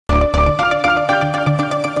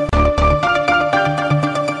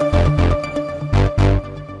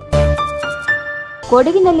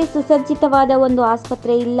ಕೊಡಗಿನಲ್ಲಿ ಸುಸಜ್ಜಿತವಾದ ಒಂದು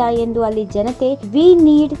ಆಸ್ಪತ್ರೆ ಇಲ್ಲ ಎಂದು ಅಲ್ಲಿ ಜನತೆ ವಿ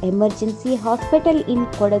ನೀಡ್ ಎಮರ್ಜೆನ್ಸಿ ಹಾಸ್ಪಿಟಲ್ ಇನ್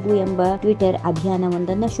ಕೊಡಗು ಎಂಬ ಟ್ವಿಟರ್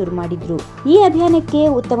ಅಭಿಯಾನವೊಂದನ್ನು ಶುರು ಮಾಡಿದ್ರು. ಈ ಅಭಿಯಾನಕ್ಕೆ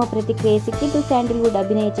ಉತ್ತಮ ಪ್ರತಿಕ್ರಿಯೆ ಸಿಕ್ಕಿದ್ದು ಸ್ಯಾಂಡಲ್ವುಡ್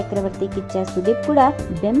ಅಭಿನಯ ಚಕ್ರವರ್ತಿ ಕಿಚ್ಚ ಸುದೀಪ್ ಕೂಡ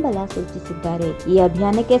ಬೆಂಬಲ ಸೂಚಿಸಿದ್ದಾರೆ. ಈ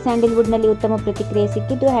ಅಭಿಯಾನಕ್ಕೆ ಸ್ಯಾಂಡಲ್ವುಡ್ ನಲ್ಲಿ ಉತ್ತಮ ಪ್ರತಿಕ್ರಿಯೆ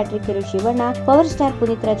ಸಿಕ್ಕಿದ್ದು hat trick hero Shivanna, power star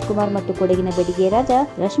Puneeth Rajkumar ಮತ್ತು ಕೊಡಗಿನ ಬೆಡಿಗೆ ರಾಜ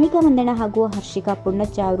ರಶ್ಮಿಕಾ ಮಂದಣ್ಣ ಹಾಗೂ ಹರ್ಷಿಕಾ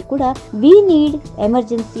ಪುಣ್ಣಚ್ಚ ಅವರು ಕೂಡ ವಿ ನೀಡ್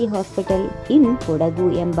ಎಮರ್ಜೆನ್ಸಿ ಹಾಸ್ಪಿಟಲ್ ಇನ್ ಕೊಡಗು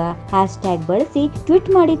ಎಂಬ ಹ್ಯಾಶ್ ಟ್ಯಾಗ್ ಬಳಸಿ ಟ್ವೀಟ್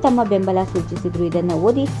ಮಾಡಿ ತಮ್ಮ ಬೆಂಬಲ ಸೂಚಿಸಿದ್ರು. ಇದನ್ನು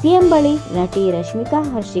ಓದಿ ಸಿಎಂ ಬಳಿ ನಟಿ ರಶ್ಮಿಕಾ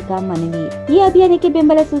ಹರ್ಷಿಕಾ ಮನವಿ. ಈ ಅಭಿಯಾನಕ್ಕೆ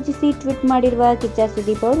ಬೆಂಬಲ ಸೂಚಿಸಿ ಟ್ವೀಟ್ ಮಾಡಿರುವ ಕಿಚ್ಚ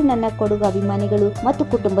ಸುದೀಪ್ ಅವರು, ನನ್ನ ಕೊಡಗು ಅಭಿಮಾನಿಗಳು ಮತ್ತು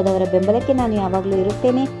ಕುಟುಂಬದವರ ಬೆಂಬಲಕ್ಕೆ ನಾನು ಯಾವಾಗಲೂ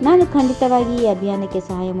ಇರುತ್ತೇನೆ. ನಾನು ಖಂಡಿತವಾಗಿ ಈ ಅಭಿಯಾನಕ್ಕೆ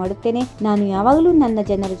ಸಹಾಯ ಮಾಡುತ್ತೇನೆ. ನಾನು ಯಾವಾಗಲೂ ನನ್ನ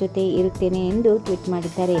ಜನರ ಜೊತೆ ಇರುತ್ತೇನೆ ಎಂದು ಟ್ವೀಟ್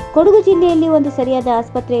ಮಾಡಿದ್ದಾರೆ. ಕೊಡಗು ಜಿಲ್ಲೆಯಲ್ಲಿ ಒಂದು ಸರಿಯಾದ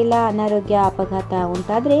ಆಸ್ಪತ್ರೆ ಇಲ್ಲ. ಅನಾರೋಗ್ಯ, ಅಪಘಾತ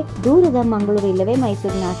ಉಂಟಾದ್ರೆ ದೂರದ ಮಂಗಳೂರು ಇಲ್ಲವೇ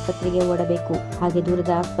ಮೈಸೂರಿನ ಆಸ್ಪತ್ರೆಗೆ ಓಡಬೇಕು. ಹಾಗೆ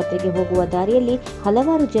ದೂರದ ಆಸ್ಪತ್ರೆಗೆ ಹೋಗುವ ದಾರಿಯಲ್ಲಿ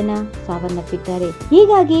ಹಲವಾರು ಜನ ಸಾವನ್ನಪ್ಪಿದ್ದಾರೆ.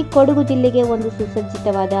 ಹೀಗಾಗಿ ಕೊಡಗು ಜಿಲ್ಲೆಗೆ ಒಂದು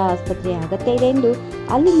ಸುಸಜ್ಜಿತವಾದ ಆಸ್ಪತ್ರೆ ಅಗತ್ಯ ಇದೆ ಎಂದು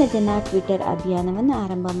ಅಲ್ಲಿನ ಜನ ಟ್ವಿಟರ್ ಅಭಿಯಾನವನ್ನು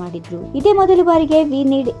ಆರಂಭ ಮಾಡಿದ್ರು. ಇದೇ ಮೊದಲ ಬಾರಿಗೆ ವಿ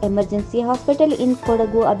ನೀಡ್ ಎಮರ್ಜೆನ್ಸಿ ಹಾಸ್ಪಿಟಲ್ ಇನ್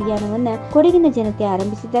ಕೊಡಗು ಅಭಿಯಾನವನ್ನ ಕೊಡಗಿನ ಜನತೆ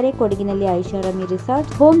ಆರಂಭಿಸಿದ್ದಾರೆ. ಕೊಡಗಿನಲ್ಲಿ ಐಷಾರಾಮಿ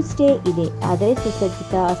ರಿಸಾರ್ಟ್, ಹೋಮ್ ಸ್ಟೇ ಇದೆ, ಆದರೆ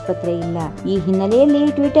ಸುಸಜ್ಜಿತ ಆಸ್ಪತ್ರೆ ಇಲ್ಲ. ಈ ಹಿನ್ನೆಲೆಯಲ್ಲಿ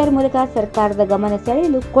ಟ್ವಿಟರ್ ಮೂಲಕ ಸರ್ಕಾರದ ಗಮನ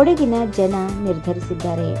ಸೆಳೆಯಲು ಕೊಡಗಿನ ಜನ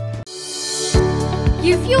ನಿರ್ಧರಿಸಿದ್ದಾರೆ.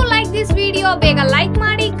 If you like this video ಬೇಗ ಲೈಕ್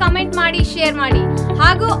ಮಾಡಿ, ಕಮೆಂಟ್ ಮಾಡಿ, ಶೇರ್ ಮಾಡಿ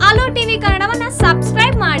ಹಾಗೂ ಆಲೋ ಟಿವಿ ಕನ್ನಡವನ್ನ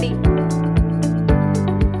ಸಬ್ಸ್ಕ್ರೈಬ್ ಮಾಡಿ.